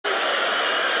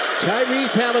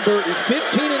Tyrese Halliburton,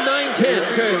 15 and 9/10.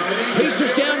 Okay.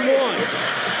 Pacers down 1.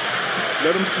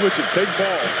 Let them switch it. Take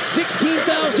ball.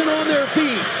 16,000 on their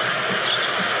feet.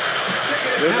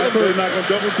 They're not going to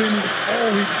double team him. Oh,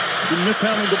 he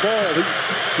mishandled the ball.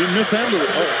 He mishandled it.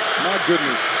 Oh, my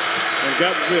goodness. And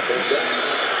got whipped.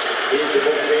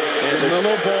 And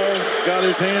Melo Ball got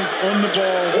his hands on the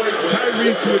ball.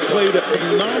 Tyrese, who had played a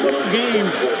phenomenal game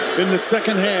in the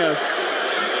second half,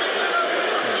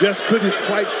 just couldn't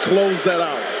quite close that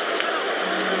out.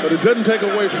 But it doesn't take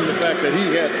away from the fact that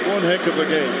he had one heck of a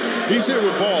game. He's here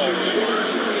with Ball,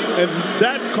 and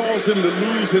that caused him to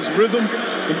lose his rhythm.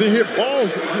 And then here,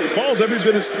 Ball's every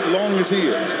bit as long as he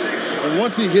is. And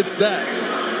once he hits that,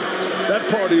 that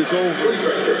party is over.